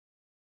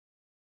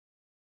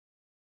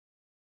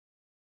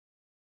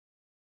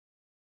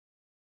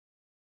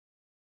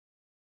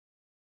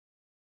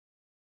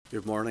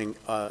Good morning.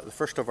 The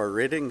first of our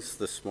readings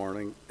this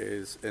morning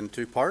is in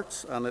two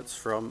parts, and it's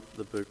from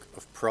the book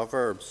of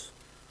Proverbs.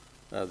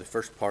 The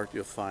first part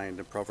you'll find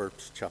in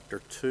Proverbs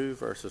chapter 2,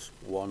 verses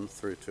 1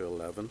 through to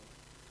 11,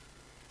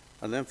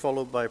 and then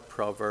followed by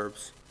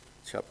Proverbs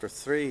chapter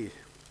 3,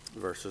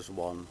 verses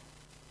 1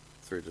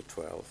 through to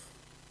 12.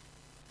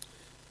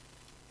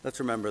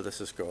 Let's remember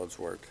this is God's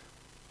word.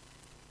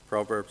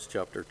 Proverbs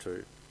chapter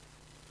 2.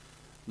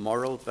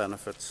 Moral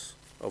benefits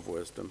of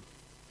wisdom.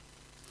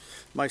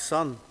 My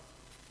son,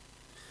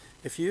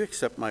 if you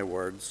accept my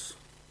words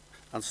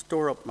and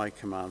store up my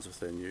commands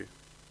within you,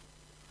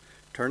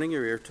 turning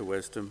your ear to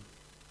wisdom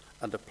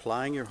and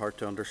applying your heart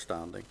to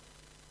understanding,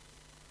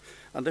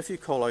 and if you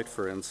call out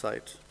for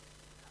insight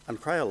and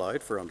cry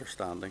aloud for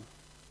understanding,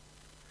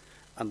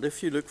 and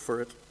if you look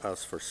for it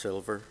as for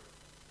silver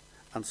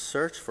and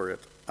search for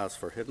it as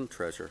for hidden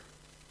treasure,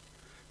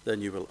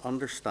 then you will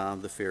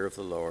understand the fear of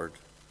the Lord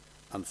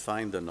and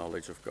find the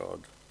knowledge of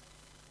God.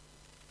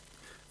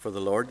 For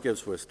the Lord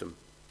gives wisdom,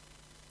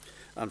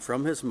 and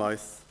from his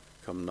mouth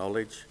come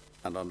knowledge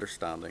and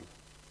understanding.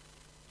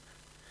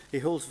 He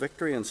holds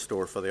victory in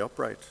store for the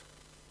upright.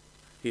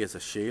 He is a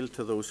shield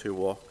to those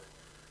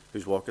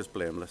whose walk is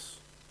blameless.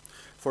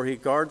 For he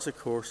guards the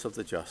course of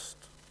the just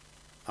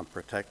and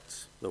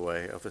protects the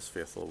way of his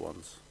faithful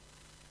ones.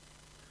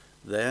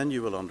 Then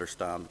you will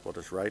understand what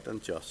is right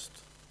and just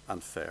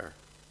and fair,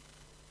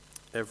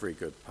 every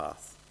good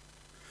path.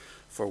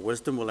 For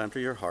wisdom will enter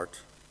your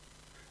heart,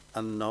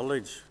 and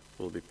knowledge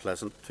will be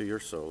pleasant to your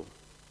soul.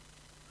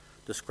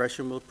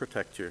 Discretion will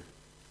protect you,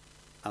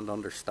 and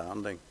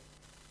understanding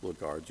will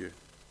guard you.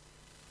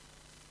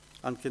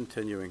 And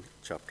continuing,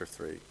 chapter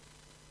 3.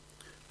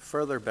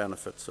 Further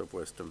benefits of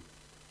wisdom.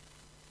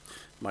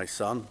 My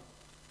son,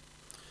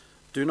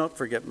 do not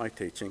forget my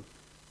teaching,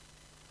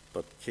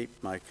 but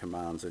keep my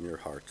commands in your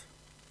heart,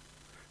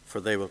 for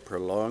they will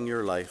prolong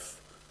your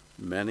life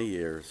many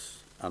years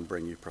and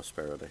bring you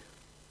prosperity.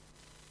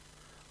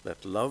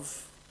 Let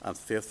love and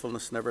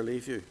faithfulness never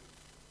leave you.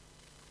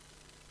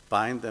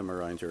 Bind them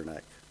around your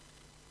neck.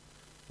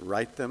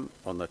 Write them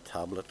on the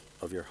tablet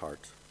of your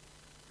heart.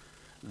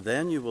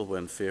 Then you will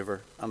win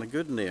favor and a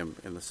good name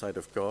in the sight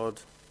of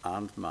God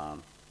and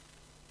man.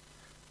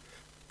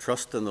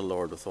 Trust in the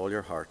Lord with all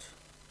your heart,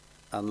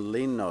 and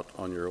lean not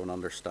on your own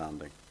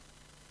understanding.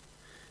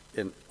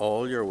 In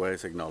all your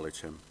ways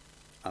acknowledge him,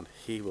 and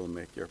he will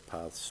make your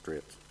paths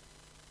straight.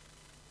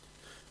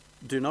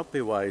 Do not be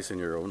wise in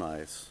your own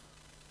eyes.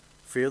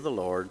 Fear the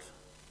Lord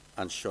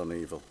and shun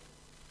evil.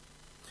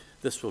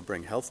 This will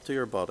bring health to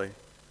your body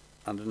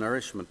and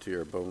nourishment to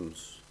your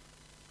bones.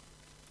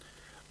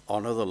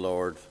 Honor the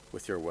Lord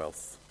with your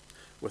wealth,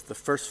 with the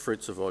first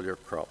fruits of all your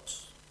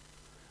crops.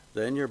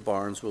 Then your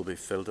barns will be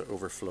filled to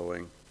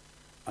overflowing,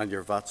 and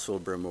your vats will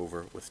brim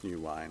over with new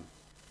wine.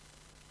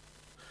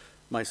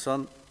 My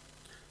son,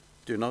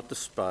 do not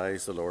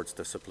despise the Lord's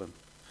discipline,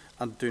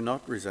 and do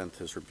not resent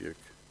his rebuke,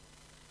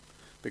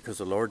 because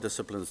the Lord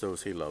disciplines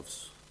those he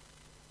loves.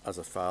 As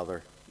a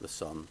father, the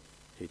son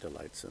he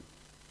delights in.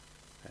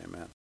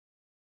 Amen.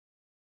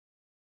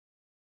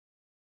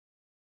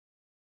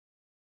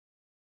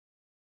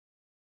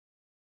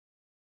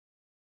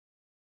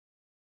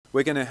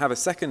 We're going to have a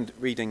second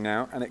reading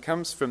now, and it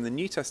comes from the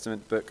New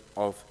Testament book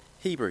of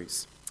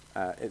Hebrews.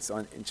 It's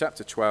in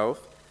chapter 12,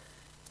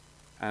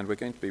 and we're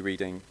going to be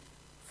reading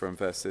from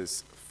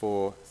verses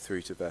 4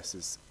 through to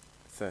verses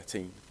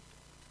 13.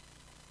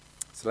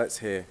 So let's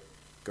hear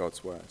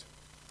God's word.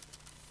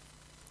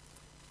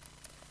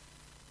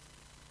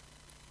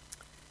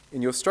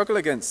 In your struggle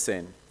against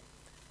sin,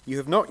 you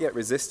have not yet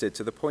resisted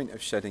to the point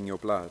of shedding your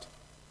blood.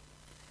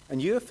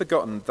 And you have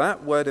forgotten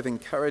that word of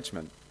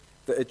encouragement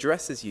that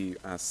addresses you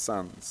as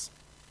sons.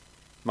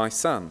 My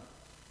son,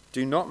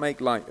 do not make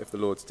light of the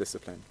Lord's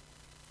discipline,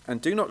 and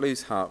do not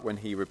lose heart when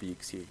he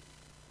rebukes you,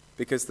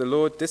 because the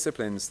Lord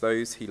disciplines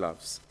those he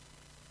loves,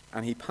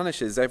 and he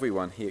punishes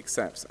everyone he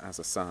accepts as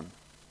a son.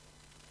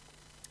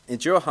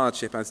 Endure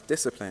hardship as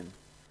discipline.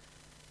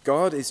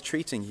 God is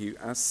treating you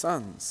as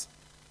sons.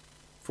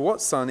 For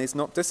what son is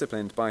not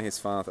disciplined by his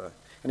father?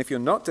 And if you're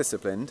not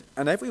disciplined,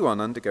 and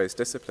everyone undergoes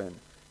discipline,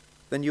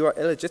 then you are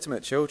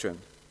illegitimate children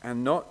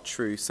and not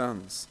true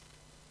sons.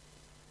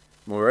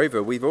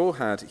 Moreover, we've all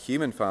had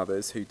human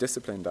fathers who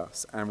disciplined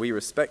us, and we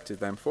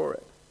respected them for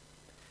it.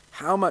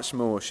 How much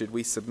more should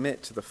we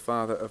submit to the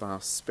Father of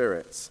our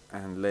spirits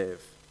and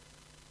live?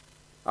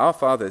 Our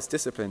fathers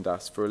disciplined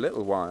us for a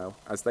little while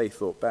as they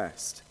thought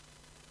best.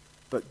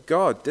 But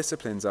God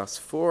disciplines us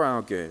for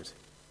our good,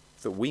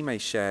 that we may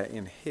share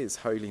in his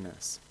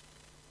holiness.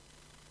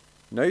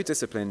 No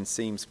discipline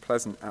seems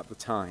pleasant at the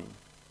time,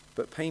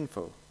 but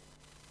painful.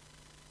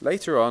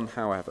 Later on,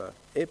 however,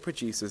 it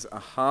produces a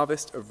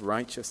harvest of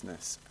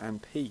righteousness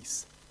and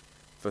peace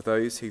for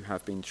those who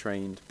have been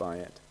trained by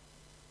it.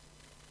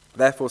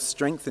 Therefore,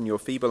 strengthen your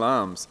feeble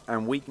arms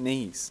and weak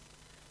knees.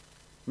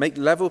 Make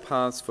level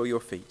paths for your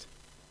feet,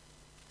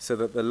 so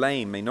that the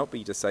lame may not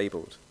be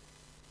disabled,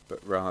 but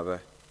rather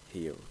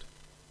healed.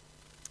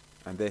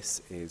 And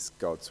this is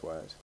God's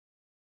word.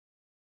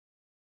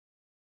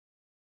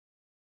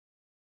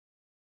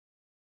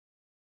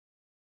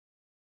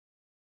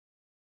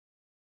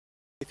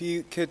 If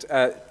you could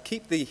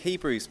keep the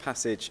Hebrews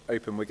passage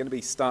open, we're going to be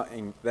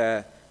starting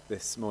there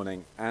this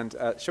morning. And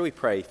shall we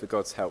pray for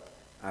God's help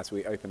as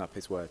we open up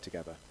his word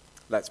together?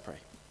 Let's pray.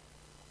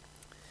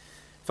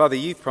 Father,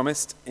 you've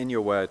promised in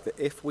your word that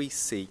if we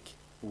seek,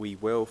 we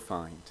will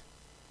find.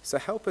 So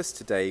help us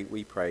today,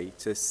 we pray,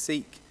 to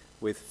seek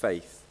with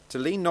faith, to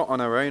lean not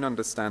on our own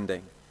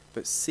understanding,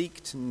 but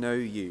seek to know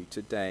you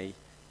today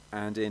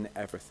and in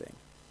everything.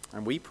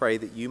 And we pray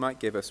that you might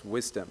give us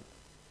wisdom,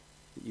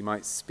 that you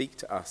might speak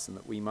to us, and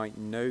that we might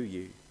know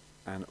you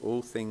and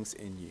all things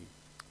in you.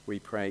 We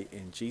pray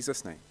in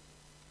Jesus' name.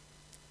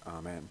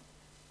 Amen.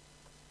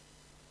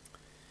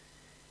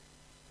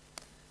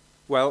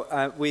 Well,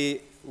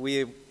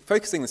 we're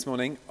focusing this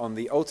morning on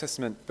the Old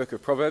Testament book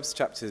of Proverbs,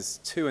 chapters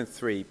 2 and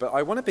 3. But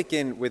I want to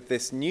begin with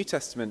this New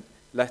Testament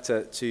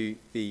letter to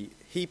the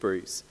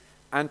Hebrews,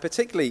 and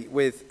particularly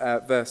with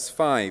verse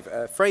 5,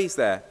 a phrase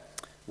there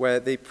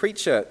where the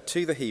preacher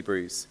to the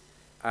Hebrews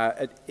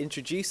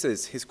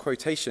introduces his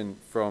quotation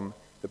from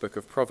the book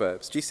of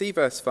Proverbs. Do you see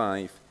verse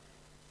 5?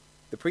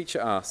 The preacher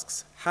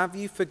asks, "Have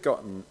you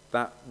forgotten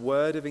that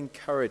word of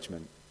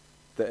encouragement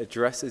that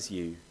addresses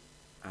you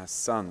as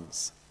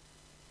sons?"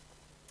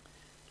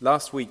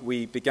 Last week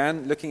we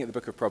began looking at the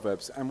book of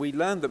Proverbs, and we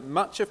learned that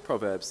much of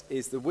Proverbs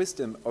is the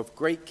wisdom of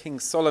great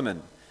King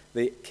Solomon,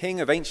 the king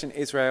of ancient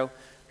Israel,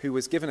 who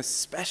was given a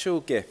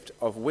special gift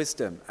of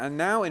wisdom. And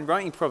now in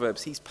writing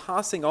Proverbs, he's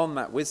passing on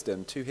that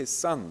wisdom to his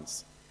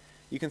sons.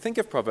 You can think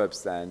of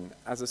Proverbs then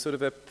as a sort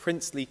of a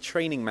princely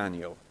training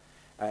manual,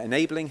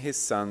 enabling his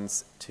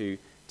sons to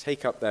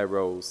take up their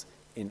roles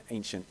in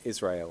ancient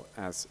Israel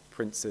as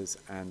princes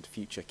and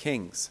future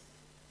kings.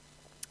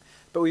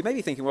 But we may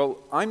be thinking,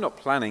 well, I'm not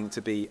planning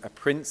to be a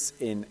prince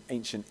in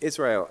ancient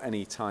Israel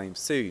anytime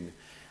soon.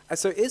 And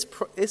so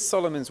is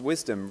Solomon's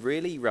wisdom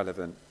really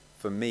relevant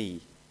for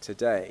me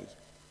today?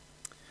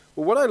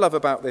 Well, what I love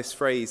about this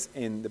phrase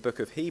in the book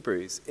of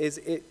Hebrews is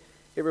it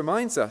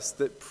reminds us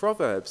that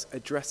Proverbs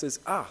addresses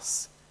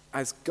us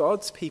as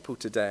God's people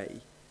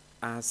today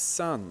as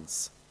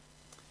sons.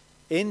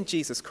 In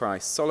Jesus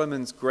Christ,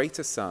 Solomon's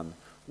greater son,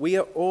 we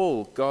are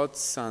all God's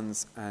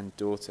sons and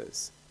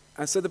daughters.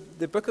 And so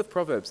the book of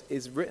Proverbs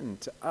is written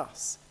to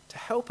us, to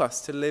help us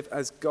to live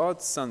as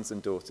God's sons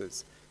and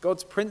daughters,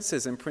 God's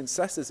princes and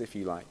princesses, if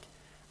you like,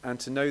 and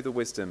to know the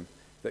wisdom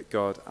that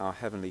God, our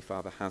Heavenly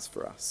Father, has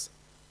for us.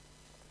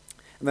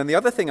 And then the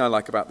other thing I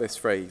like about this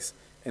phrase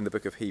in the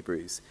book of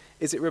Hebrews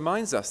is it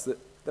reminds us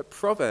that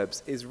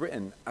Proverbs is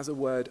written as a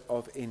word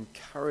of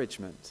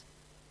encouragement.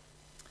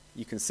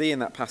 You can see in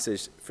that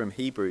passage from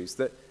Hebrews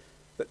that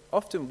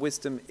often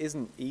wisdom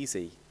isn't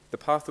easy. The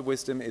path of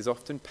wisdom is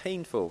often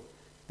painful,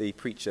 the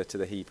preacher to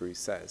the Hebrews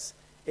says.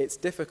 It's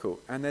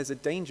difficult, and there's a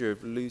danger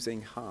of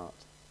losing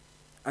heart.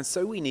 And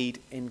so we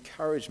need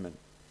encouragement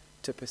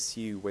to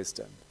pursue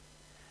wisdom.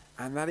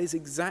 And that is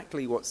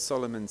exactly what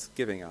Solomon's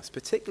giving us,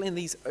 particularly in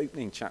these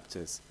opening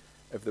chapters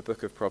of the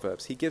book of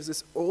Proverbs. He gives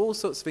us all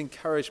sorts of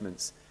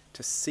encouragements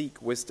to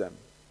seek wisdom.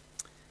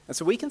 And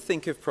so we can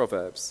think of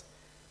Proverbs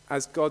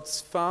as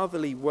God's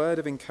fatherly word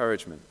of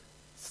encouragement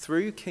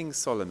through King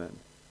Solomon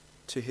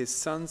to his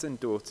sons and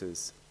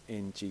daughters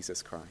in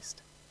Jesus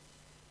Christ.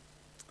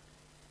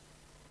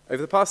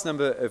 Over the past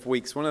number of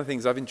weeks, one of the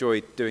things I've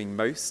enjoyed doing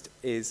most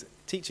is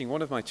teaching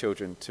one of my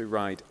children to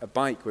ride a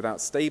bike without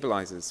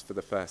stabilizers for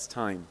the first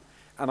time.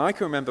 And I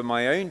can remember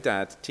my own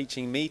dad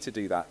teaching me to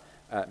do that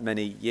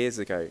many years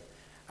ago.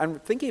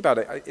 And thinking about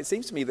it, it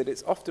seems to me that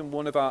it's often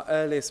one of our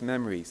earliest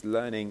memories,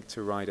 learning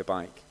to ride a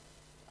bike.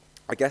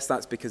 I guess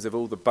that's because of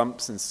all the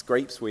bumps and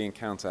scrapes we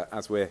encounter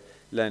as we're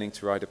learning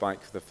to ride a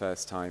bike for the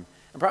first time.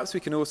 And perhaps we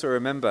can also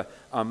remember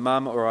our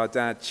mum or our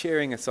dad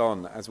cheering us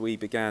on as we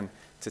began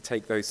to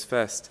take those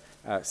first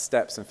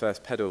steps and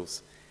first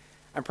pedals.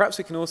 And perhaps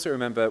we can also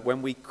remember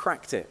when we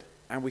cracked it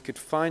and we could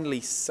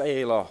finally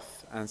sail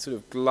off and sort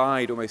of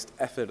glide almost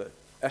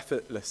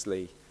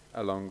effortlessly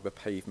along the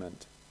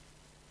pavement.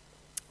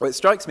 Well, it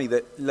strikes me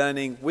that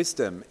learning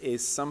wisdom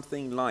is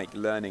something like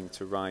learning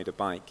to ride a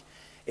bike.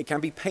 It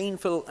can be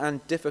painful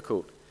and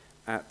difficult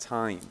at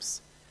times,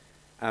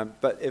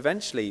 but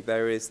eventually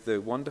there is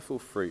the wonderful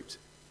fruit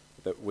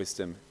that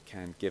wisdom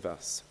can give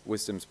us,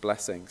 wisdom's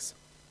blessings.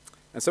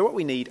 And so what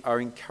we need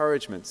are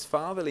encouragements,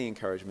 fatherly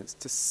encouragements,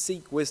 to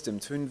seek wisdom,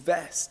 to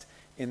invest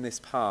in this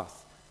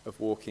path of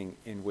walking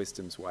in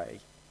wisdom's way.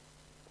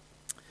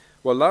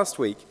 Well, last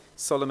week,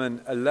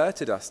 Solomon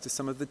alerted us to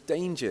some of the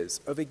dangers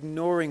of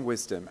ignoring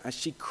wisdom as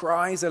she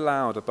cries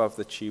aloud above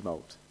the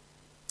tumult.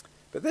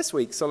 But this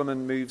week,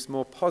 Solomon moves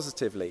more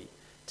positively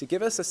to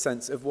give us a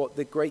sense of what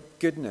the great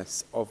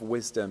goodness of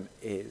wisdom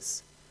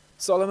is.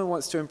 Solomon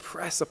wants to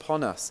impress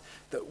upon us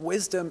that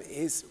wisdom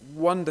is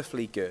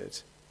wonderfully good.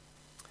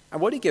 And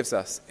what he gives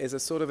us is a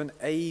sort of an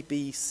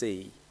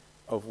ABC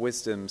of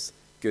wisdom's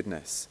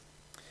goodness.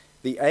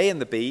 The A and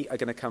the B are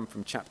going to come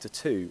from chapter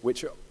 2,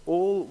 which are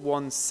all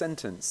one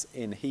sentence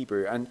in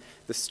Hebrew, and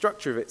the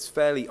structure of it's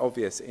fairly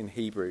obvious in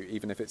Hebrew,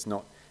 even if it's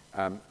not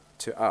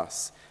to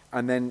us.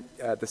 And then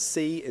the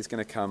C is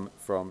going to come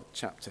from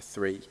chapter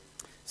 3.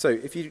 So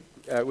if you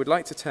would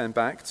like to turn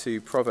back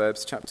to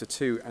Proverbs chapter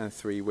 2 and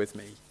 3 with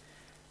me.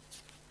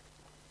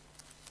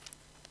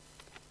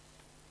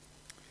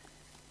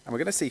 And we're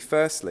going to see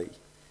firstly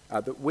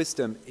that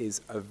wisdom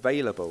is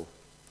available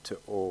to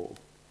all.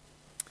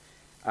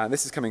 And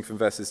this is coming from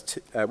verses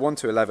 1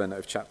 to 11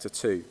 of chapter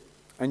 2.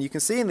 And you can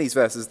see in these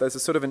verses there's a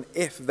sort of an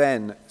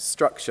if-then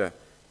structure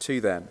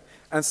to them.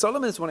 And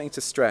Solomon is wanting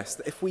to stress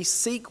that if we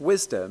seek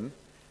wisdom,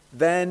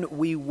 then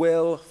we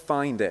will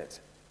find it.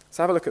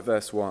 So have a look at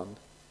verse 1.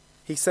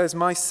 He says,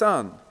 "My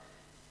son,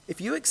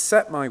 if you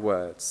accept my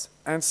words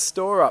and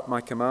store up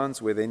my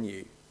commands within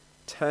you,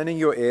 turning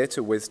your ear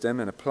to wisdom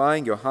and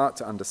applying your heart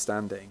to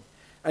understanding,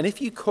 and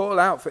if you call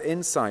out for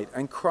insight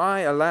and cry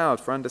aloud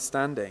for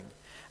understanding,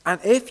 and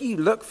if you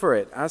look for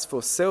it as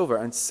for silver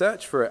and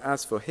search for it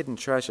as for hidden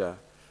treasure,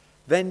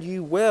 then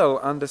you will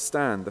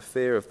understand the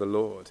fear of the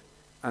Lord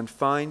and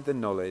find the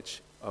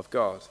knowledge of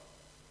God."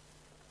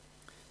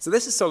 So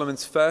this is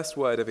Solomon's first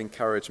word of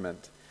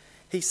encouragement.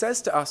 He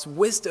says to us,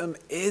 wisdom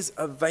is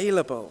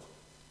available.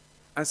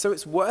 And so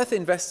it's worth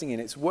investing in,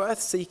 it's worth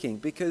seeking,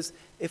 because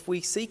if we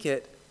seek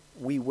it,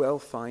 we will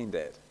find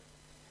it.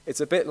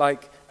 It's a bit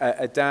like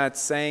a dad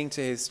saying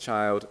to his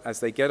child as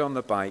they get on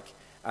the bike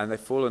and they've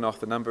fallen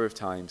off a number of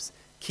times,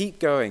 keep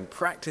going,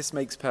 practice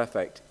makes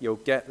perfect, you'll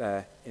get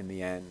there in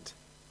the end.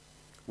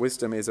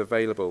 Wisdom is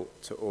available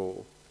to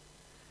all.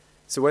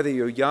 So whether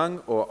you're young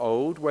or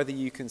old, whether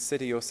you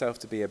consider yourself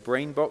to be a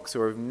brain box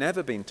or have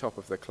never been top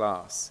of the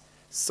class,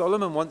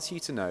 Solomon wants you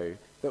to know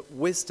that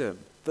wisdom,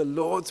 the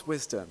Lord's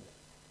wisdom,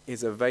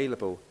 is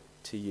available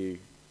to you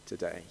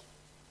today.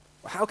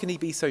 Well, how can he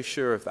be so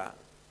sure of that?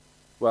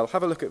 Well,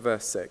 have a look at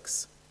verse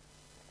 6.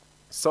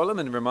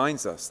 Solomon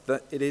reminds us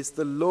that it is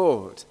the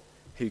Lord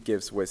who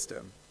gives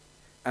wisdom,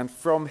 and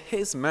from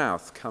his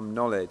mouth come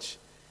knowledge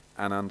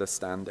and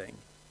understanding.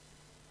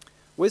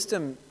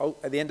 Wisdom,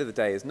 at the end of the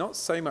day, is not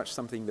so much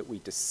something that we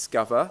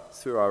discover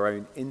through our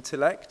own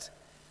intellect,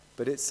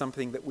 but it's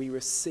something that we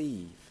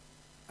receive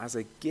as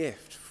a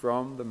gift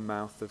from the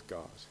mouth of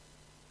God.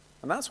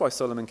 And that's why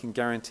Solomon can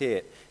guarantee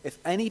it. If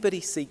anybody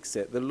seeks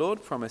it, the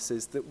Lord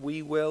promises that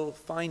we will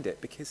find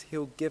it because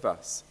he'll give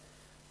us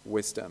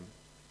wisdom.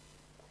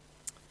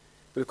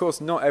 But of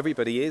course, not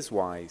everybody is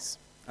wise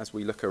as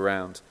we look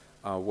around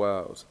our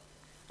world.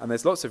 And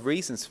there's lots of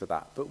reasons for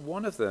that. But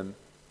one of them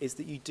is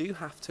that you do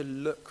have to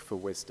look for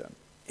wisdom.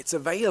 It's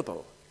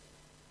available,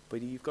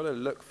 but you've got to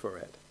look for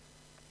it.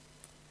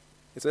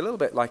 It's a little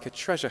bit like a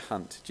treasure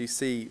hunt. Do you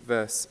see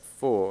verse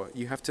 4?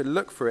 You have to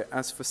look for it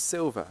as for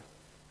silver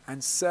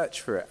and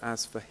search for it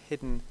as for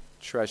hidden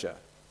treasure.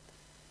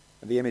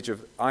 And the image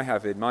I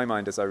have in my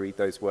mind as I read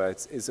those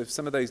words is of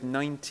some of those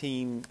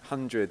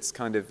 1900s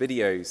kind of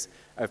videos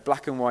of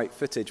black and white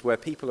footage where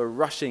people are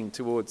rushing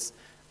towards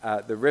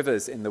the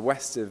rivers in the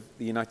west of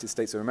the United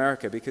States of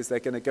America because they're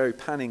going to go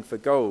panning for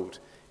gold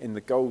in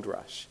the gold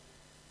rush.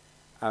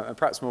 And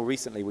perhaps more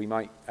recently we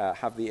might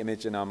have the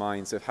image in our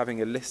minds of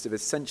having a list of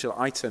essential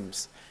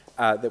items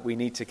that we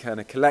need to kind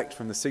of collect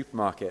from the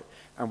supermarket,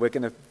 and we're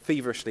going to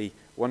feverishly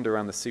wander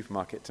around the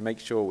supermarket to make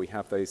sure we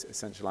have those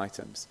essential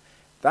items.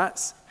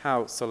 That's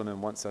how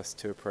Solomon wants us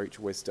to approach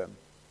wisdom,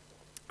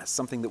 as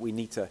something that we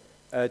need to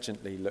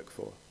urgently look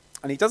for.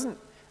 And he doesn't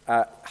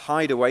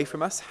hide away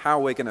from us how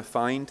we're going to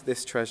find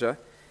this treasure.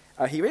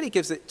 He really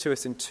gives it to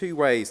us in two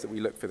ways that we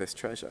look for this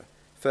treasure.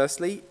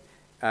 Firstly,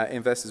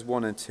 in verses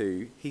 1 and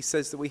 2, he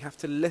says that we have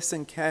to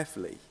listen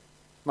carefully.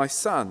 "My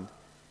son,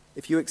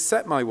 if you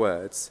accept my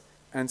words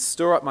and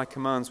store up my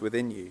commands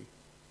within you,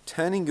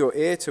 turning your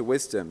ear to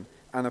wisdom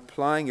and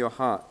applying your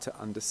heart to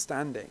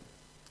understanding."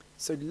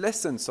 So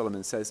listen,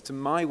 Solomon says, to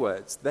my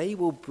words. They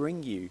will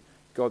bring you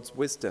God's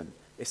wisdom,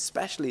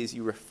 especially as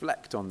you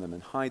reflect on them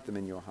and hide them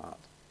in your heart.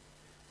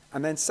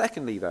 And then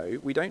secondly, though,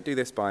 we don't do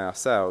this by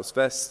ourselves.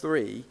 Verse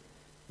 3,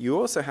 you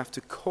also have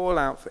to call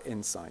out for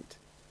insight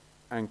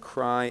and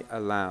cry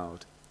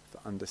aloud for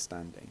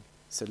understanding.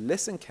 So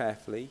listen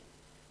carefully,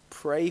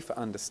 pray for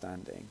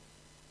understanding,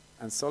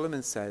 and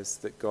Solomon says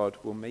that God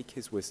will make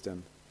his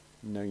wisdom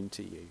known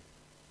to you.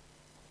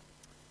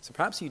 So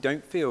perhaps you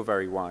don't feel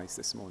very wise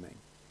this morning,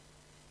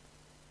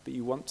 but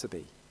you want to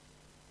be.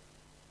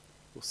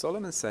 Well,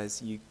 Solomon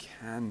says you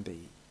can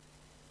be.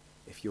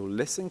 If you'll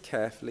listen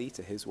carefully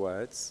to his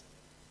words,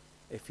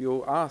 if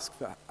you'll ask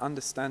for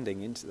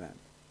understanding into them,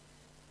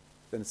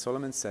 then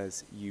Solomon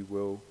says you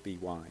will be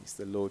wise.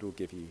 The Lord will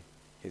give you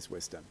his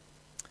wisdom.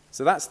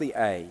 So that's the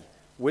A.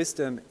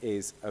 Wisdom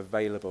is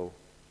available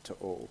to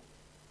all.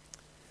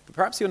 But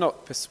perhaps you're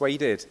not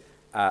persuaded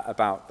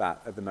about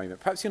that at the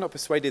moment. Perhaps you're not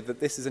persuaded that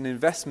this is an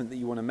investment that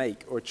you want to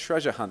make or a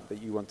treasure hunt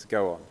that you want to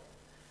go on.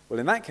 Well,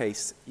 in that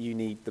case, you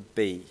need the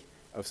B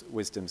of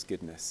wisdom's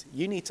goodness.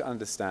 You need to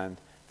understand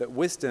that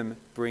wisdom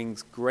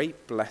brings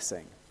great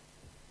blessing.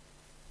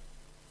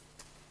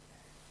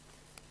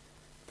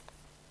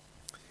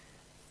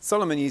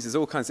 Solomon uses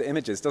all kinds of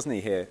images, doesn't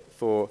he, here,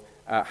 for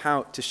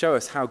how to show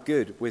us how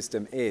good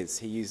wisdom is.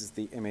 He uses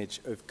the image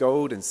of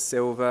gold and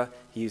silver.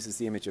 He uses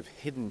the image of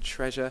hidden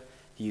treasure.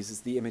 He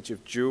uses the image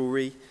of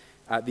jewelry,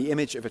 the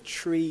image of a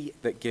tree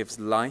that gives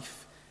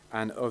life,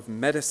 and of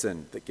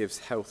medicine that gives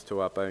health to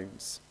our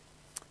bones.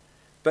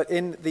 But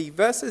in the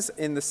verses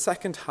in the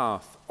second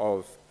half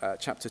of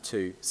chapter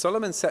 2,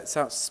 Solomon sets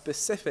out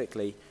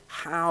specifically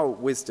how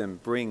wisdom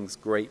brings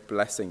great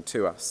blessing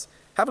to us.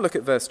 Have a look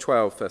at verse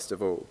 12 first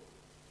of all.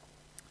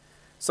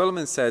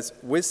 Solomon says,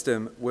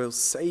 wisdom will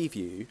save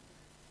you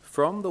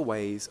from the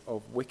ways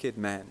of wicked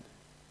men,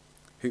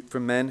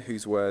 from men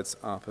whose words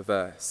are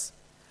perverse.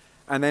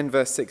 And then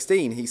verse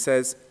 16, he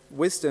says,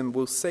 wisdom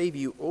will save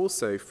you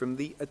also from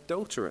the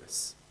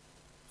adulteress,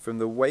 from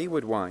the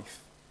wayward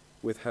wife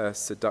with her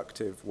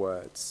seductive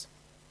words.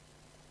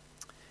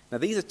 Now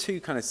these are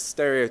two kind of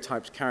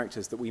stereotyped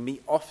characters that we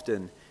meet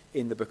often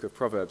in the book of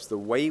Proverbs, the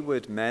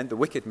wicked men,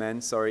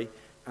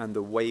 and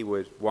the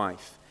wayward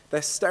wife.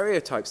 They're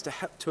stereotypes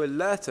to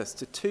alert us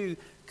to two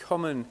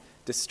common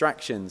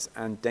distractions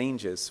and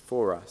dangers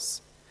for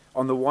us.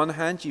 On the one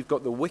hand, you've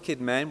got the wicked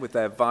men with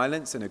their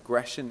violence and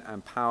aggression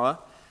and power,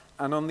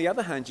 and on the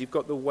other hand, you've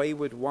got the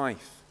wayward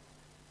wife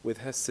with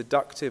her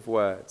seductive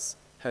words,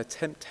 her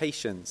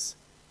temptations,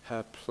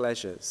 her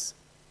pleasures.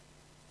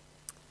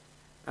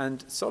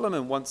 And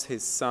Solomon wants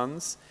his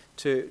sons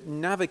to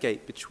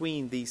navigate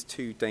between these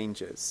two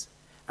dangers.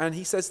 And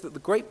he says that the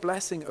great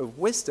blessing of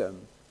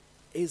wisdom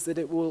is that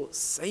it will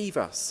save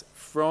us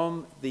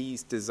from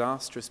these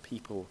disastrous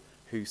people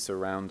who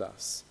surround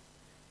us.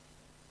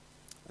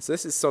 So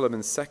this is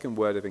Solomon's second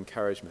word of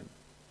encouragement.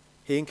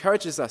 He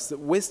encourages us that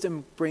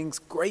wisdom brings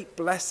great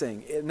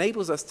blessing. It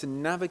enables us to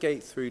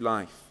navigate through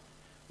life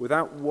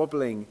without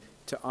wobbling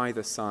to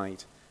either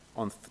side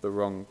on the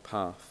wrong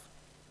path.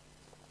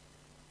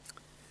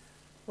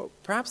 Well,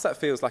 perhaps that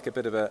feels like a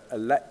bit of a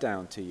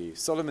letdown to you.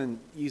 Solomon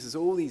uses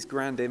all these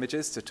grand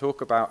images to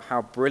talk about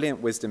how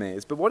brilliant wisdom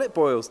is, but what it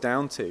boils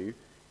down to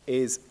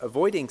is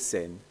avoiding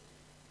sin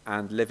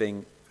and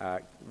living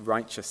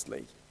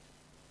righteously.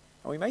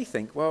 And we may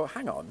think, well,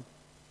 hang on,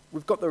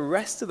 we've got the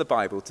rest of the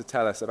Bible to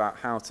tell us about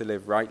how to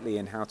live rightly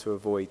and how to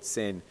avoid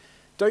sin.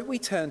 Don't we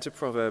turn to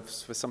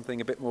Proverbs for something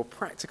a bit more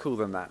practical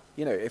than that?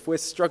 You know, if we're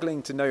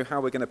struggling to know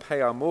how we're going to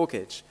pay our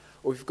mortgage,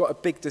 or we've got a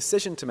big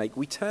decision to make,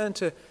 we turn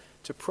to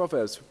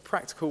Proverbs for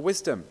practical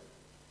wisdom.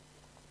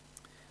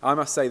 I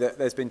must say that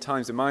there's been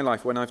times in my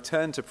life when I've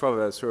turned to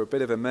Proverbs for a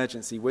bit of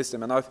emergency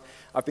wisdom, and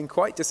I've been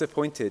quite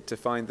disappointed to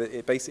find that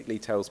it basically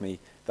tells me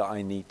that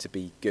I need to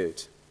be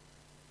good.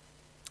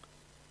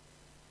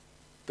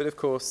 But of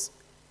course,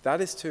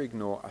 that is to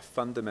ignore a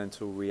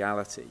fundamental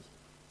reality.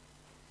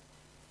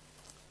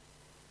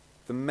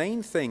 The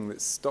main thing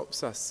that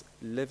stops us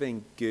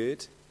living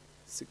good,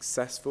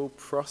 successful,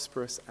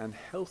 prosperous, and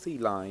healthy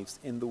lives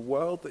in the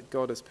world that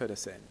God has put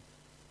us in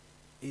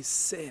is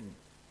sin.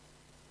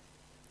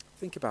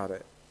 Think about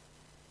it.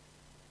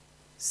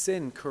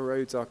 Sin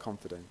corrodes our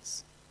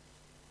confidence.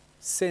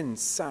 Sin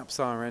saps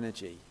our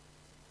energy.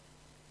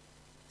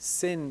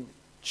 Sin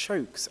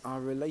chokes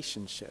our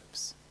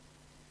relationships.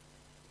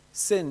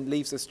 Sin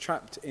leaves us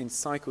trapped in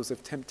cycles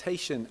of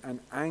temptation and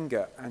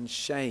anger and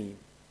shame.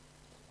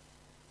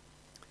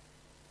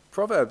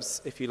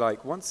 Proverbs, if you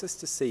like, wants us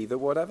to see that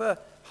whatever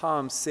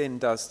harm sin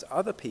does to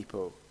other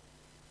people,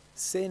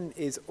 sin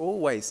is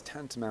always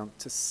tantamount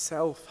to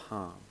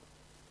self-harm.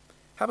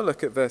 Have a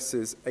look at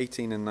verses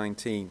 18 and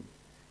 19.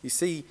 You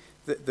see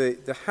that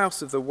the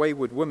house of the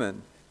wayward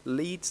woman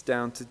leads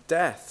down to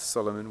death,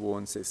 Solomon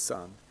warns his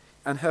son,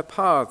 and her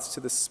paths to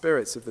the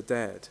spirits of the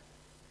dead.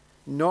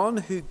 None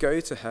who go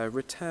to her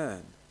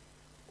return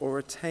or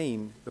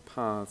attain the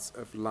paths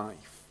of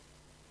life.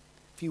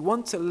 If you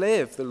want to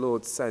live, the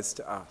Lord says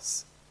to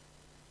us,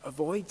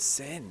 avoid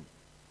sin.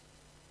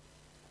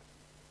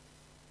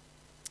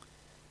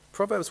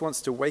 Proverbs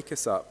wants to wake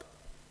us up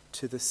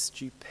to the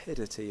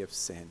stupidity of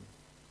sin.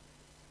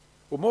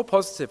 Or more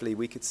positively,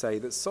 we could say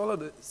that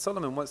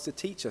Solomon wants to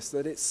teach us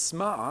that it's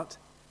smart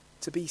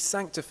to be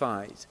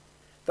sanctified,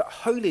 that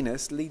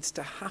holiness leads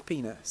to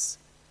happiness.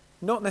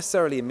 Not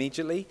necessarily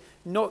immediately,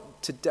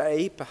 not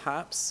today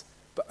perhaps,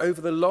 but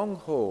over the long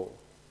haul,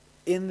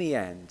 in the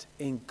end,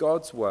 in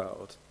God's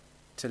world,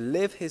 to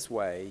live his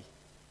way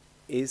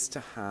is to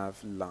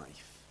have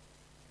life.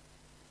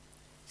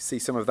 You see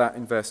some of that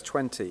in verse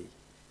 20.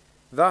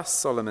 Thus,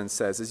 Solomon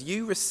says, as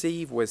you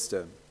receive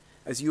wisdom,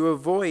 as you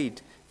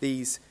avoid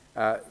these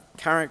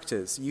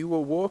characters, you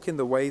will walk in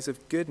the ways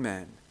of good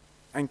men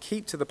and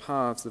keep to the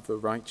paths of the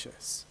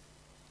righteous.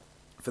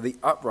 For the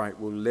upright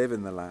will live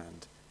in the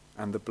land,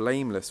 and the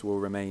blameless will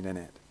remain in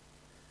it.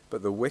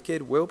 But the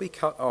wicked will be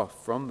cut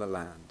off from the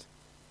land,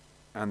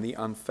 and the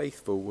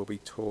unfaithful will be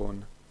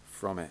torn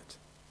from it.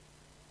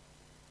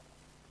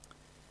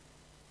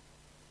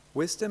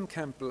 Wisdom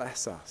can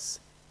bless us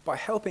by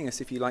helping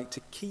us, if you like,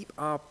 to keep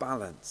our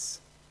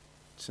balance,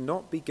 to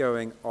not be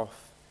going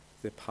off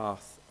the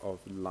path of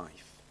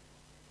life.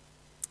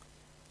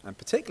 And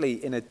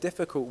particularly in a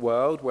difficult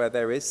world where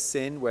there is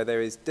sin, where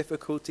there is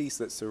difficulties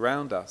that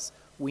surround us,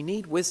 we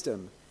need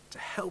wisdom to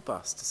help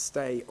us to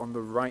stay on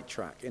the right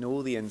track in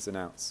all the ins and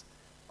outs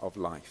of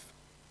life.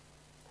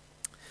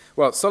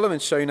 Well,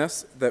 Solomon's shown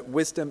us that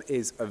wisdom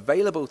is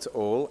available to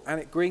all and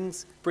it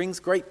brings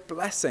great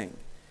blessing.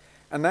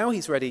 And now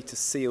he's ready to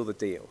seal the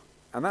deal.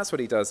 And that's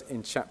what he does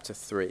in chapter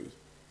 3.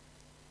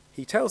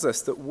 He tells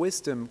us that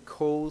wisdom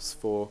calls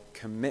for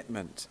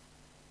commitment.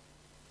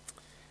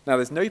 Now,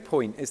 there's no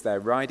point, is there,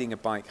 riding a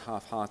bike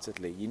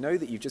half-heartedly. You know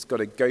that you've just got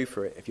to go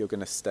for it if you're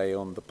going to stay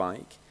on the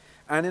bike.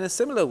 And in a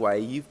similar way,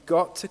 you've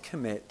got to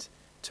commit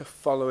to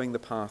following the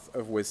path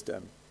of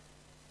wisdom.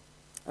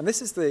 And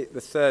this is the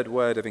third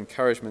word of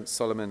encouragement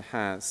Solomon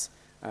has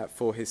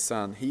for his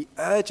son. He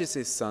urges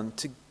his son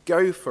to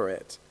go for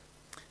it.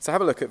 So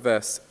have a look at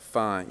verse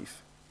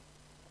 5,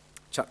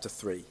 chapter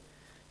 3.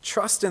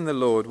 Trust in the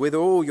Lord with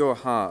all your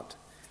heart,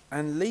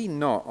 and lean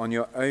not on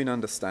your own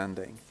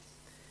understanding.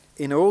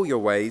 In all your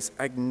ways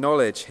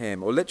acknowledge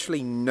him, or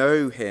literally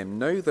know him.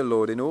 Know the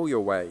Lord in all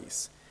your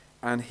ways,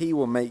 and he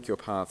will make your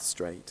path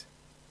straight.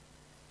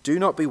 Do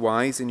not be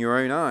wise in your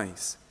own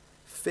eyes.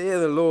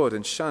 Fear the Lord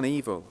and shun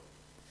evil.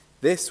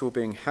 This will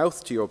bring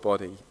health to your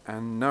body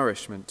and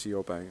nourishment to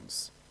your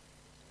bones.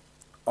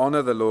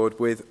 Honor the Lord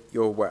with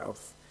your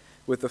wealth,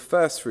 with the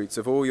firstfruits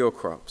of all your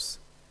crops.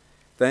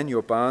 Then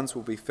your barns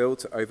will be filled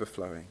to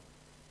overflowing,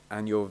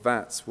 and your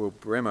vats will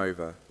brim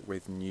over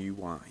with new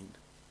wine.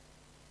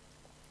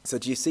 So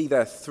do you see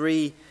there are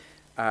three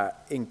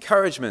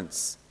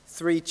encouragements,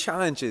 three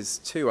challenges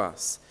to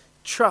us.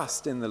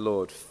 Trust in the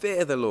Lord,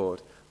 fear the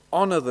Lord,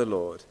 honor the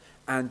Lord,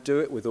 and do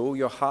it with all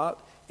your heart,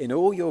 in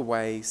all your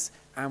ways,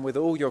 and with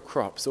all your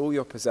crops, all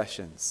your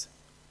possessions.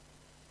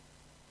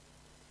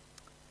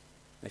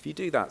 If you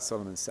do that,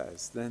 Solomon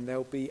says, then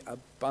there'll be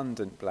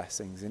abundant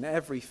blessings in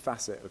every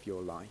facet of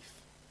your life.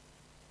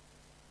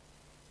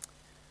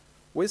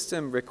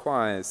 Wisdom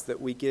requires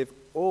that we give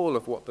all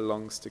of what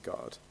belongs to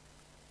God,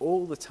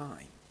 all the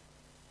time.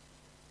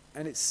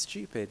 And it's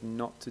stupid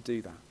not to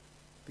do that,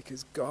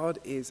 because God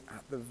is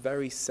at the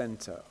very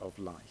center of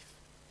life.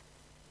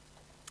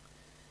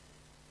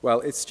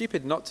 Well, it's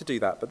stupid not to do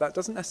that, but that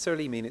doesn't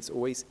necessarily mean it's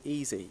always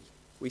easy.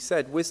 We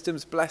said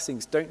wisdom's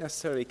blessings don't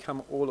necessarily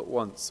come all at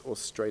once or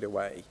straight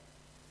away.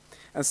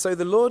 And so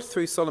the Lord,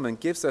 through Solomon,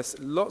 gives us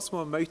lots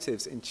more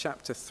motives in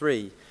chapter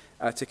 3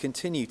 to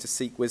continue to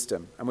seek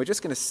wisdom. And we're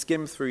just going to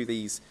skim through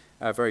these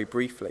very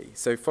briefly.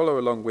 So follow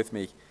along with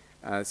me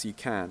as you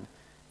can.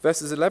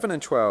 Verses 11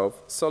 and 12,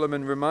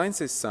 Solomon reminds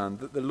his son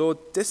that the Lord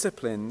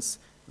disciplines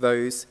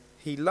those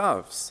he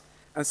loves.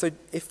 And so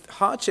if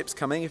hardship's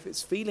coming, if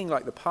it's feeling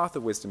like the path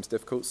of wisdom is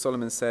difficult,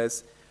 Solomon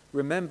says,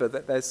 remember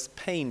that there's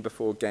pain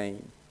before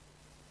gain.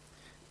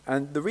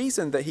 And the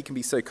reason that he can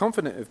be so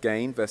confident of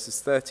gain, verses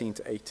 13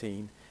 to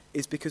 18,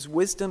 is because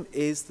wisdom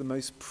is the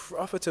most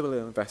profitable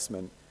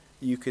investment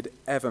you could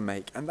ever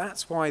make. And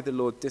that's why the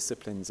Lord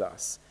disciplines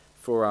us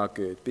for our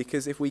good.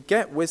 Because if we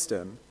get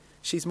wisdom,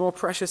 she's more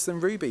precious than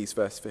rubies,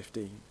 verse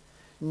 15.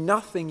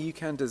 Nothing you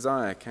can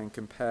desire can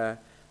compare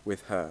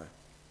with her.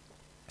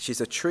 She's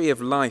a tree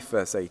of life,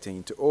 verse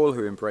 18, to all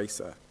who embrace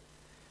her.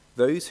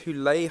 Those who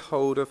lay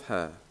hold of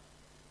her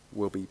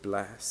will be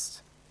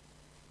blessed.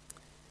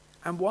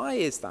 And why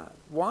is that?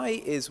 Why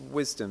is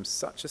wisdom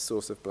such a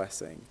source of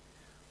blessing?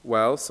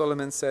 Well,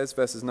 Solomon says,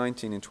 verses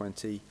 19 and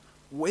 20,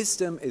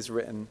 wisdom is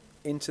written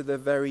into the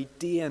very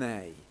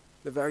DNA,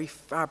 the very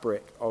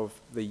fabric of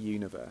the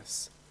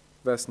universe.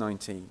 Verse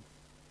 19,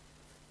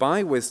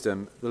 by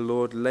wisdom the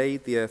Lord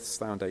laid the earth's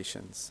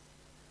foundations.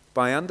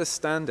 By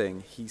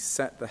understanding he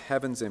set the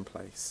heavens in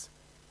place.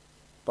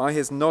 By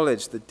his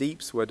knowledge the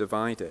deeps were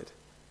divided,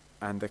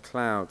 and the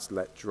clouds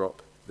let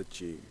drop the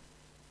dew.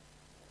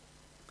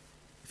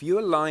 If you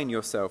align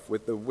yourself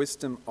with the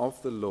wisdom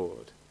of the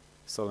Lord,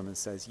 Solomon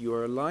says, you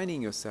are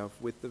aligning yourself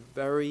with the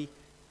very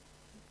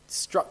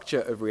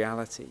structure of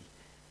reality.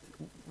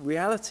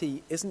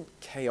 Reality isn't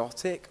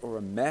chaotic or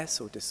a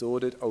mess or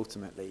disordered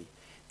ultimately.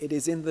 It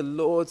is in the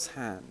Lord's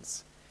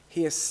hands.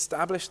 He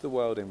established the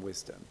world in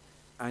wisdom,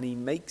 and he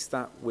makes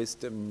that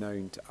wisdom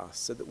known to us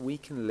so that we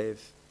can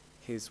live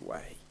his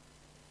way.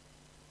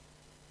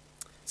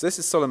 So this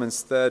is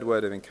Solomon's third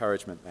word of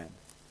encouragement then.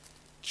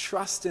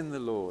 Trust in the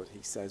Lord,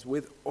 he says,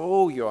 with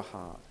all your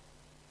heart.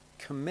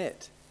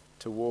 Commit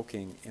to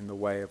walking in the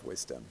way of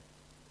wisdom.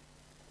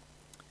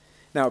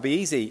 Now, it'd be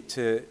easy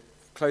to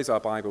close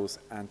our Bibles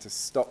and to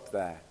stop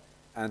there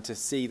and to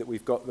see that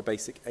we've got the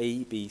basic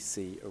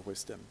ABC of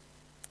wisdom.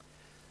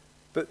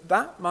 But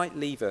that might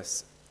leave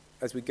us,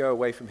 as we go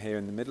away from here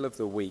in the middle of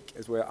the week,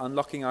 as we're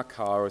unlocking our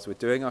car, as we're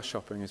doing our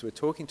shopping, as we're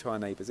talking to our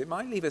neighbours, it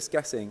might leave us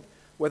guessing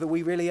whether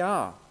we really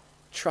are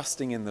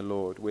trusting in the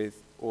Lord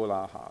with all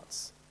our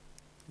hearts.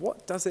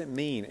 What does it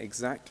mean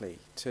exactly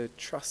to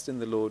trust in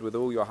the Lord with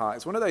all your heart?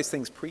 It's one of those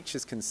things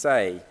preachers can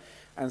say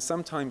and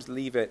sometimes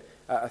leave it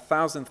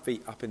 1,000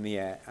 feet up in the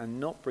air and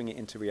not bring it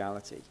into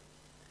reality.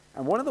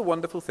 And one of the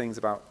wonderful things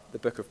about the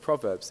book of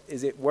Proverbs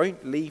is it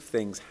won't leave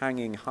things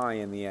hanging high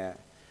in the air.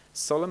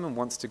 Solomon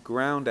wants to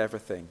ground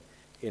everything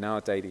in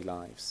our daily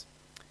lives.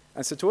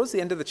 And so towards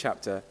the end of the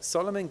chapter,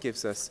 Solomon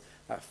gives us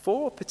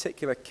 4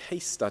 particular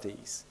case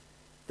studies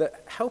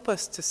that help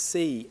us to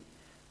see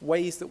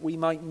ways that we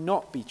might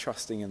not be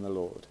trusting in the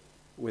Lord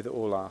with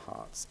all our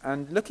hearts.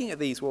 And looking at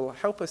these will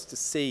help us to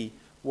see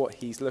what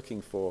he's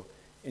looking for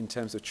in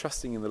terms of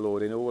trusting in the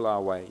Lord in all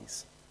our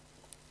ways.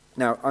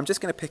 Now, I'm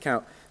just going to pick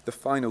out the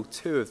final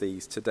two of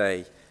these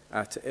today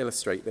to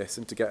illustrate this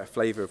and to get a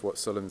flavour of what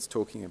Solomon's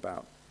talking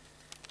about.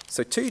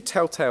 So 2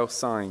 telltale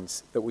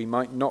signs that we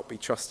might not be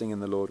trusting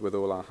in the Lord with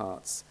all our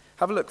hearts.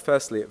 Have a look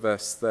firstly at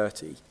verse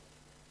 30.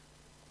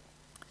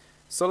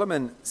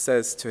 Solomon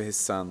says to his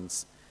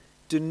sons,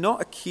 "Do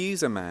not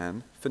accuse a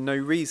man for no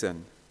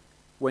reason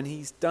when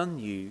he's done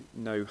you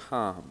no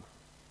harm."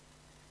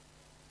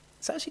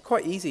 It's actually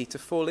quite easy to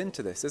fall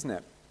into this, isn't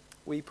it?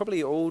 We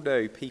probably all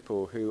know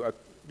people who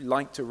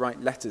like to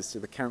write letters to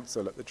the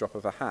council at the drop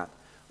of a hat.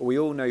 Or we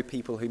all know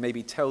people who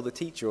maybe tell the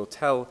teacher or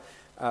tell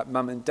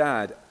mum and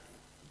dad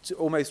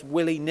almost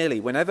willy-nilly.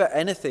 Whenever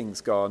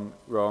anything's gone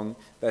wrong,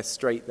 they're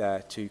straight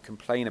there to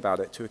complain about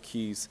it, to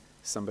accuse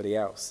somebody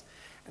else.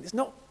 And it's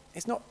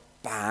not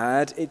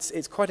bad.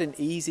 It's quite an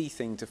easy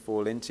thing to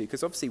fall into,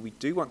 because obviously we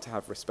do want to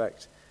have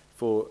respect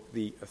for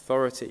the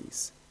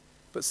authorities.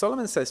 But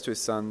Solomon says to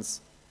his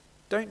sons,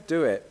 don't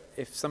do it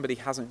if somebody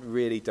hasn't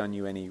really done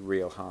you any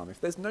real harm. If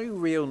there's no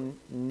real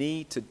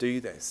need to do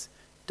this,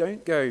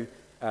 don't go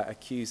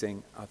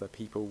accusing other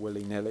people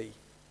willy-nilly.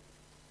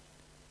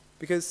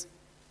 Because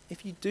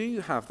if you do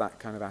have that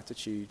kind of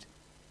attitude,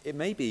 it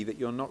may be that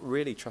you're not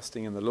really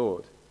trusting in the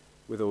Lord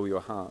with all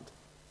your heart.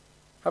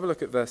 Have a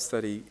look at verse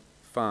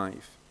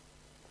 35.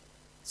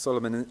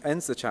 Solomon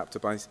ends the chapter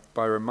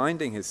by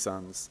reminding his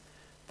sons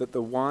that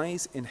the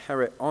wise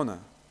inherit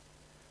honor,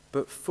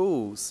 but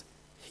fools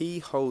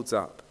the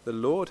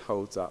Lord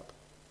holds up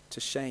to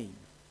shame.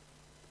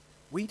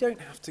 We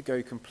don't have to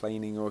go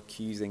complaining or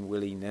accusing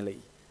willy-nilly,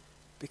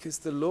 because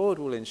the Lord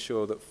will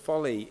ensure that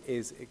folly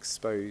is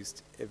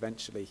exposed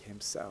eventually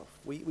himself.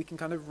 We can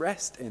kind of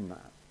rest in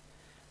that.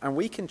 And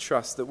we can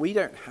trust that we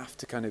don't have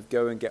to kind of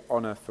go and get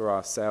honor for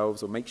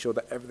ourselves or make sure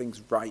that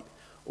everything's right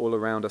all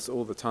around us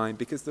all the time,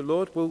 because the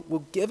Lord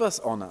will give us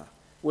honor,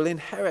 will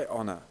inherit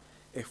honor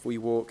if we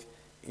walk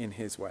in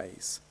his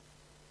ways.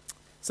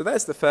 So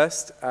there's the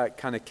first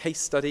kind of case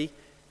study,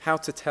 how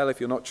to tell if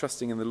you're not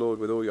trusting in the Lord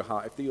with all your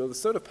heart. If you're the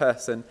sort of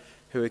person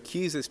who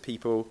accuses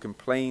people,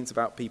 complains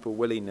about people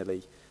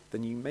willy-nilly,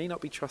 then you may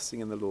not be trusting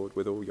in the Lord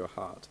with all your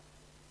heart.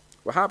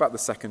 Well, how about the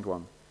second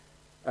one?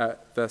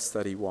 Verse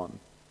 31.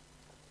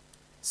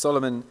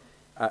 Solomon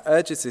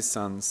urges his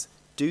sons,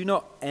 do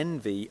not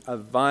envy a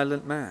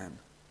violent man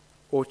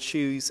or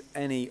choose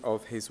any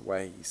of his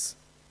ways.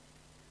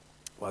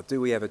 Well,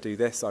 do we ever do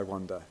this, I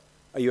wonder?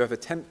 Are you ever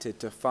tempted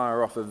to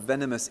fire off a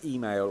venomous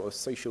email or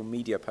social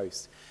media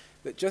post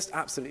that just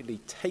absolutely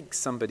takes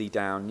somebody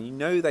down? You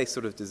know they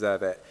sort of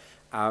deserve it,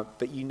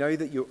 but you know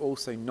that you're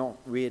also not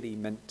really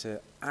meant to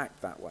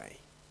act that way.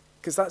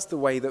 Because that's the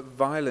way that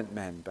violent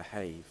men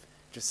behave,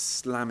 just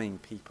slamming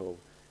people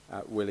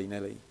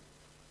willy-nilly.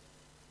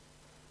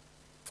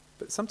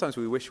 But sometimes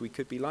we wish we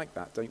could be like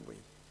that, don't we?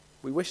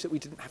 We wish that we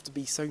didn't have to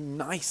be so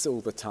nice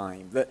all the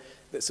time, that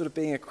sort of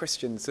being a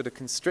Christian sort of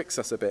constricts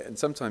us a bit, and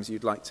sometimes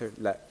you'd like to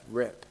let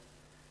rip.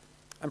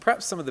 And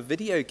perhaps some of the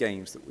video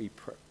games that we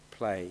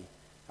play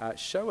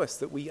show us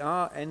that we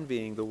are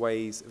envying the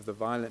ways of the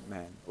violent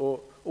men.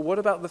 Or what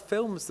about the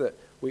films that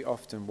we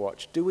often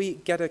watch? Do we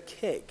get a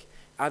kick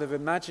out of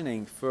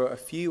imagining for a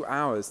few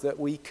hours that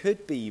we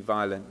could be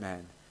violent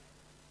men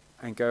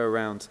and go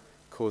around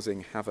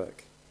causing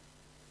havoc?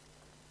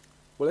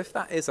 Well, if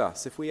that is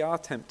us, if we are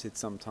tempted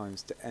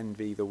sometimes to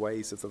envy the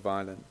ways of the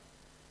violent,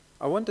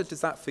 I wonder, does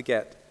that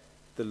forget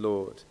the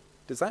Lord?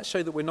 Does that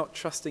show that we're not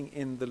trusting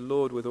in the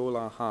Lord with all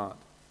our heart?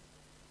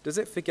 Does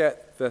it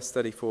forget, verse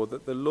 34,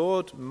 that the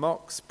Lord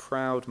mocks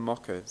proud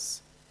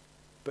mockers,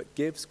 but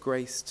gives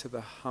grace to the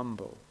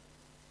humble?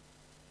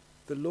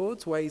 The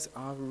Lord's ways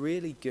are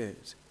really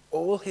good.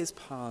 All his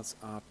paths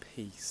are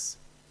peace.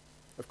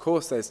 Of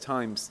course, there's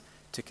times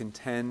to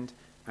contend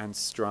and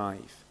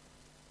strive.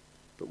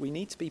 But we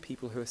need to be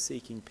people who are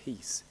seeking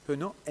peace, who are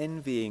not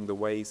envying the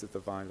ways of the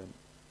violent,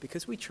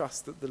 because we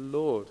trust that the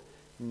Lord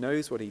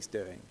knows what he's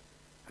doing,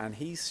 and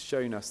he's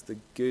shown us the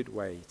good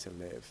way to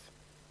live.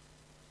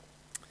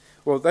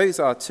 Well, those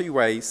are two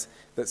ways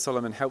that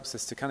Solomon helps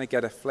us to kind of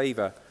get a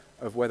flavor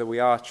of whether we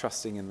are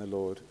trusting in the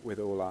Lord with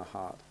all our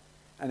heart.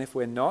 And if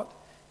we're not,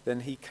 then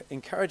he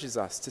encourages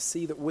us to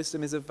see that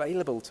wisdom is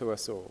available to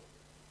us all.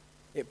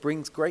 It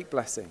brings great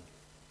blessing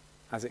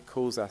as it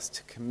calls us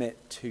to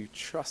commit to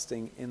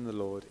trusting in the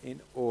Lord in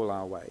all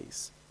our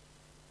ways.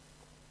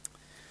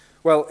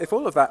 Well, if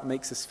all of that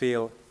makes us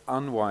feel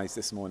unwise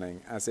this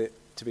morning, as it,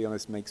 to be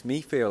honest, makes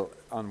me feel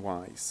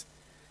unwise,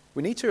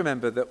 we need to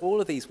remember that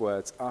all of these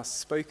words are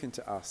spoken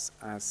to us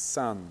as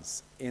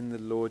sons in the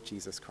Lord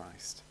Jesus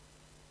Christ.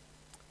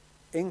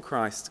 In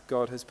Christ,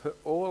 God has put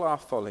all our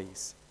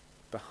follies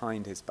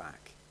behind his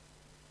back.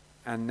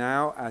 And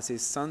now, as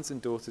his sons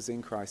and daughters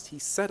in Christ, he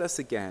set us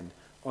again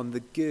on the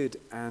good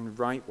and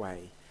right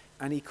way,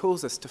 and he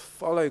calls us to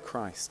follow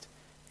Christ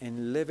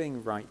in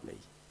living rightly,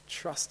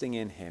 trusting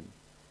in him,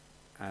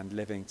 and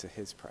living to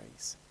his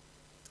praise.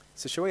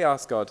 So shall we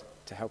ask God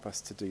to help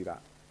us to do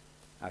that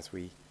as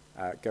we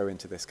go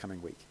into this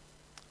coming week?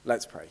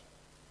 Let's pray.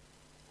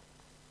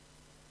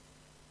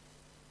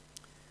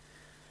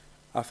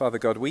 Our Father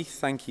God, we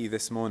thank you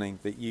this morning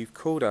that you've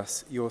called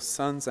us your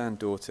sons and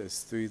daughters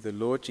through the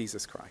Lord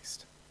Jesus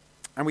Christ.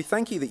 And we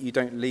thank you that you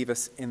don't leave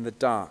us in the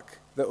dark,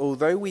 that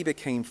although we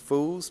became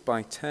fools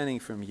by turning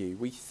from you,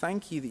 we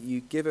thank you that you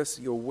give us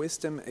your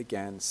wisdom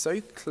again so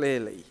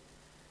clearly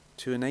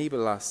to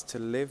enable us to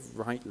live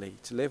rightly,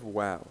 to live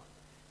well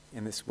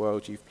in this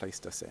world you've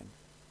placed us in.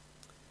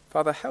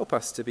 Father, help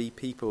us to be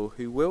people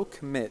who will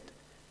commit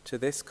to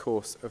this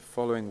course of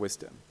following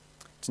wisdom,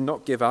 to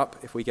not give up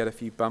if we get a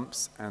few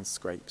bumps and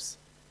scrapes,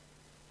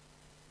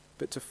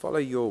 but to follow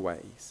your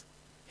ways,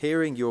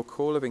 hearing your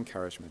call of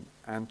encouragement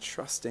and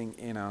trusting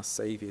in our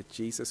Saviour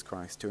Jesus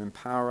Christ to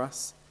empower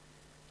us,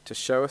 to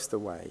show us the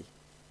way,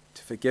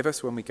 to forgive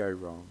us when we go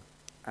wrong,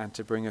 and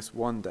to bring us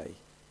one day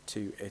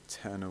to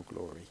eternal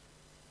glory.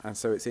 And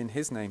so it's in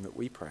his name that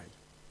we pray.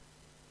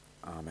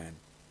 Amen.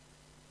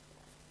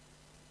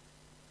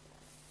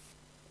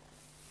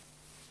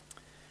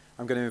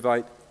 I'm going to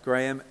invite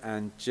Graham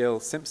and Jill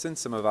Simpson,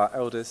 some of our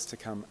elders, to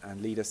come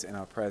and lead us in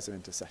our prayers of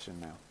intercession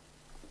now.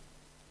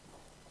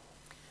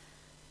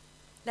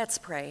 Let's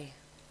pray.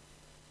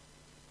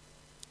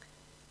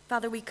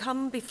 Father, we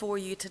come before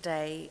you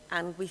today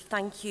and we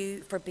thank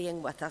you for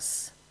being with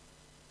us.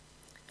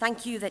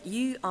 Thank you that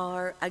you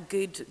are a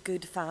good,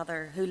 good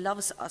Father who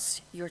loves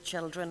us, your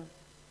children.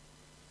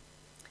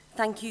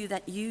 Thank you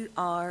that you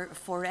are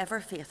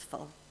forever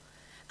faithful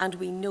and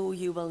we know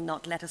you will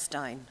not let us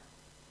down.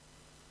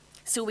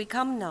 So we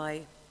come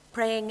now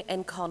praying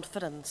in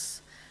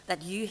confidence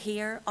that you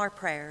hear our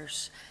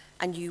prayers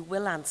and you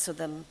will answer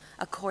them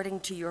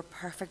according to your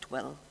perfect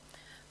will,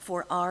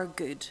 for our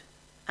good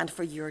and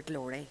for your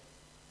glory.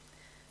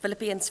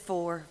 Philippians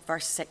 4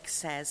 verse 6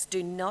 says,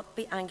 "Do not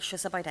be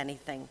anxious about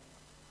anything,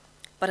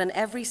 but in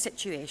every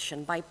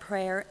situation, by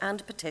prayer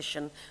and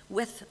petition,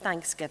 with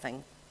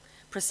thanksgiving,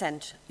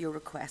 present your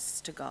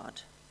requests to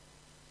God."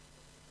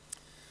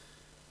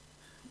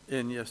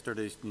 In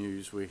yesterday's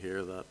news, we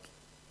hear that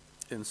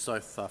in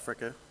South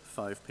Africa,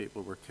 5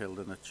 people were killed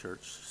in a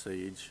church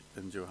siege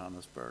in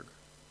Johannesburg.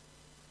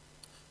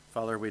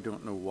 Father, we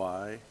don't know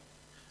why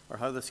or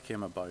how this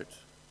came about,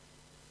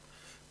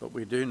 but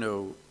we do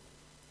know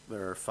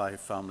there are 5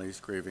 families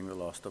grieving the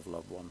loss of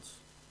loved ones,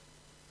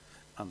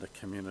 and the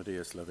community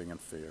is living in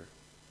fear.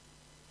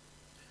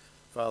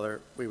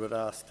 Father, we would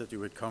ask that you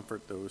would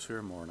comfort those who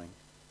are mourning,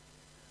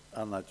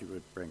 and that you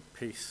would bring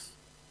peace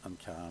and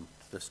calm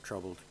to this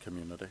troubled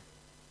community.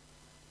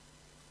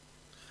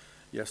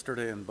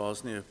 Yesterday in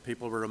Bosnia,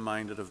 people were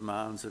reminded of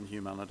man's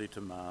inhumanity to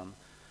man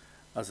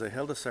as they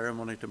held a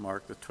ceremony to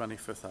mark the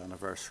 25th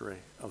anniversary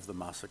of the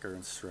massacre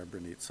in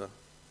Srebrenica,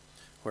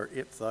 where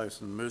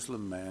 8,000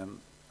 Muslim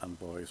men and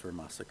boys were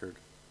massacred.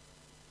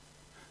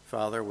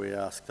 Father, we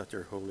ask that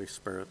your Holy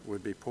Spirit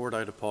would be poured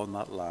out upon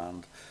that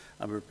land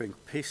and would bring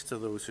peace to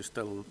those who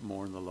still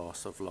mourn the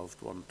loss of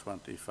loved one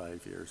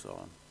 25 years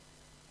on.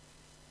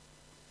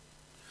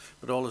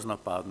 But all is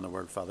not bad in the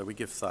world, Father. We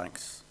give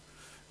thanks.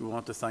 We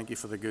want to thank you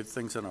for the good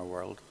things in our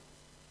world,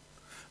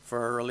 for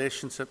our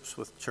relationships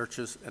with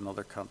churches in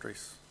other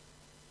countries,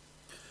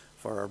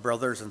 for our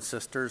brothers and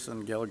sisters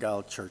in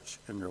Gilgal Church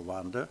in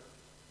Rwanda,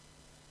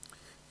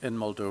 in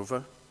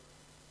Moldova,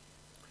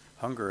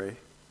 Hungary,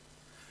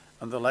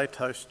 and the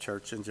Lighthouse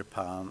Church in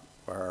Japan,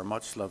 where our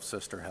much-loved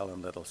sister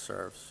Helen Little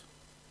serves.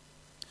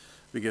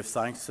 We give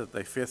thanks that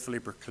they faithfully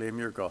proclaim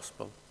your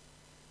gospel.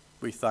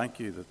 We thank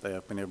you that they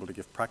have been able to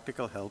give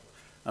practical help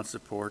and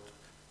support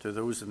to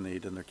those in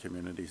need in their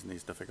communities in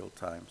these difficult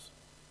times.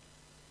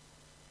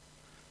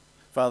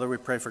 Father, we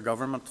pray for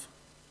government.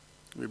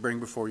 We bring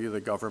before you the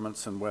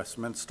governments in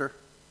Westminster,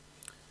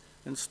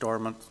 in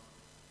Stormont,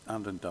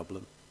 and in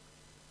Dublin.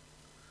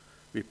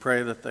 We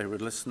pray that they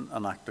would listen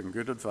and act on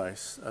good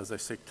advice as they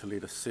seek to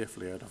lead us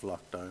safely out of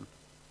lockdown.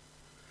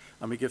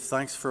 And we give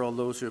thanks for all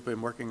those who have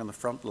been working on the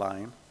front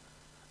line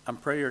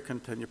and pray your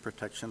continued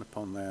protection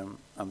upon them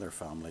and their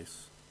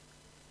families.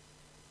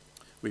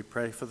 We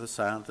pray for the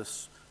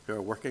scientists who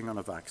are working on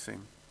a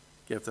vaccine.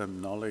 Give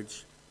them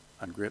knowledge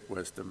and great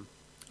wisdom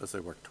as they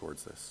work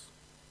towards this.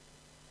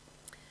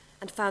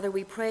 And Father,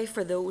 we pray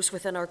for those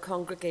within our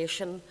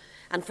congregation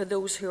and for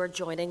those who are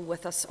joining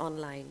with us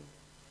online.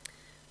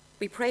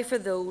 We pray for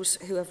those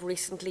who have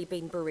recently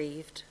been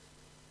bereaved.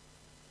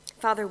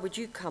 Father, would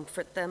you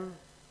comfort them?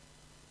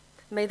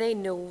 May they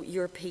know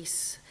your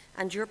peace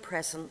and your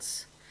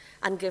presence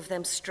and give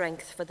them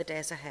strength for the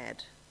days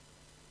ahead.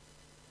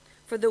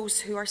 For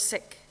those who are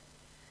sick,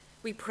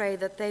 we pray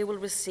that they will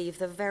receive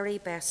the very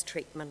best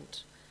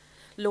treatment.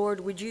 Lord,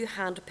 would you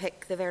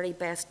handpick the very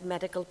best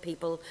medical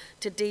people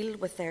to deal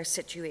with their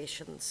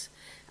situations?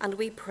 And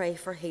we pray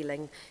for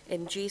healing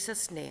in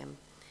Jesus' name,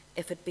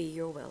 if it be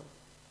your will.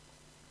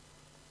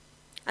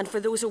 And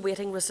for those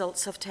awaiting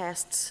results of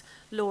tests,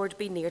 Lord,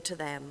 be near to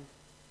them.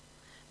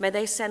 May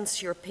they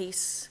sense your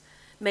peace.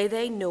 May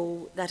they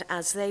know that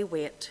as they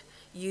wait,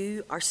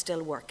 you are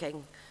still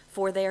working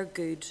for their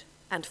good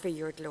and for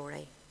your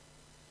glory.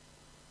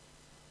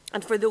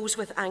 And for those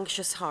with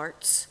anxious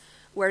hearts,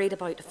 worried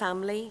about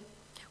family,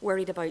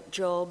 worried about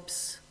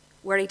jobs,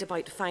 worried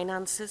about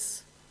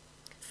finances,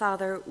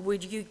 Father,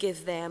 would you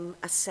give them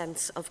a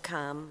sense of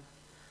calm?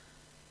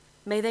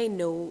 May they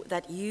know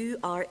that you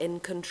are in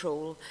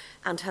control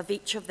and have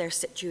each of their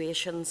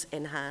situations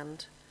in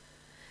hand.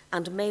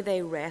 And may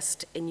they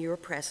rest in your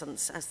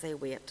presence as they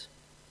wait.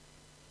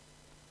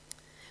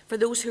 For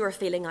those who are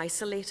feeling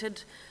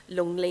isolated,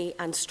 lonely,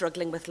 and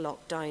struggling with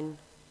lockdown,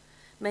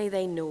 may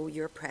they know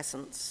your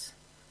presence.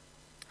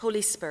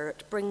 Holy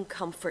Spirit, bring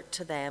comfort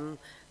to them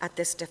at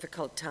this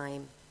difficult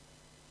time.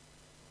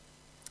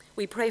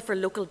 We pray for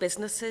local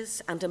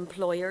businesses and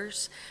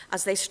employers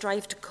as they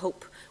strive to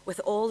cope with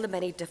all the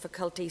many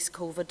difficulties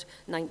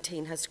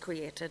COVID-19 has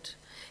created.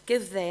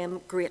 Give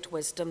them great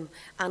wisdom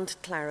and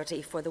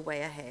clarity for the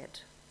way ahead.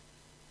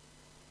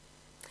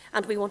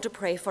 And we want to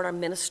pray for our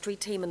ministry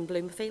team in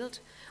Bloomfield,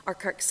 our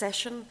Kirk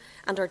session,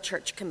 and our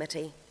church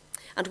committee.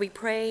 And we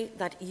pray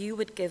that you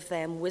would give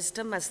them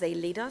wisdom as they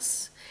lead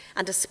us,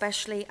 and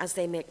especially as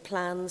they make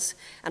plans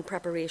and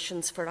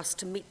preparations for us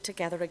to meet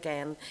together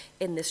again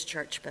in this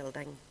church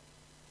building.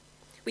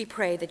 We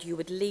pray that you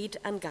would lead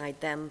and guide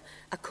them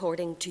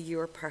according to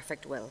your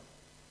perfect will.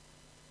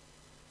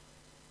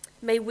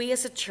 May we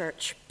as a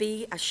church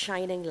be a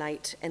shining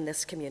light in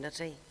this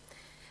community.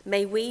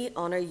 May we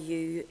honour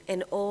you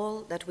in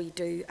all that we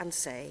do and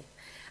say,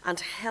 and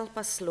help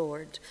us,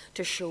 Lord,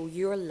 to show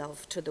your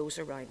love to those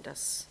around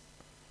us.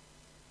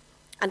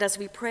 And as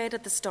we prayed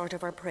at the start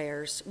of our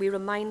prayers, we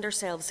remind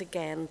ourselves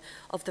again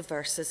of the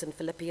verses in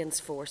Philippians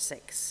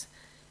 4:6.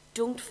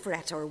 Don't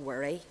fret or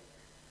worry.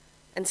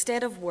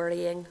 Instead of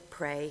worrying,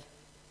 pray.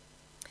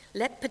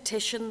 Let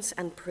petitions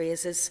and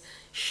praises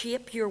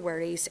shape your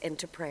worries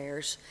into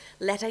prayers,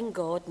 letting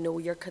God know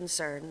your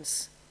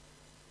concerns.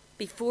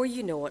 Before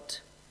you know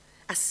it,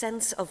 a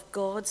sense of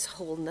God's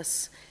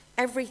wholeness,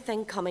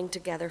 everything coming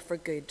together for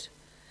good,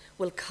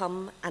 will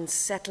come and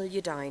settle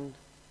you down.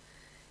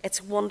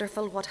 It's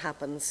wonderful what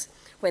happens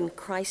when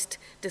Christ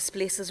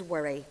displaces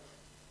worry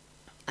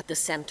at the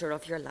centre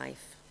of your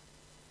life.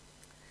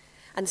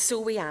 And so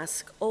we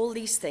ask all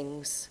these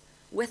things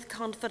with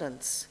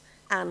confidence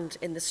and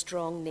in the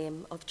strong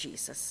name of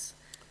Jesus.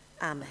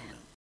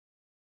 Amen.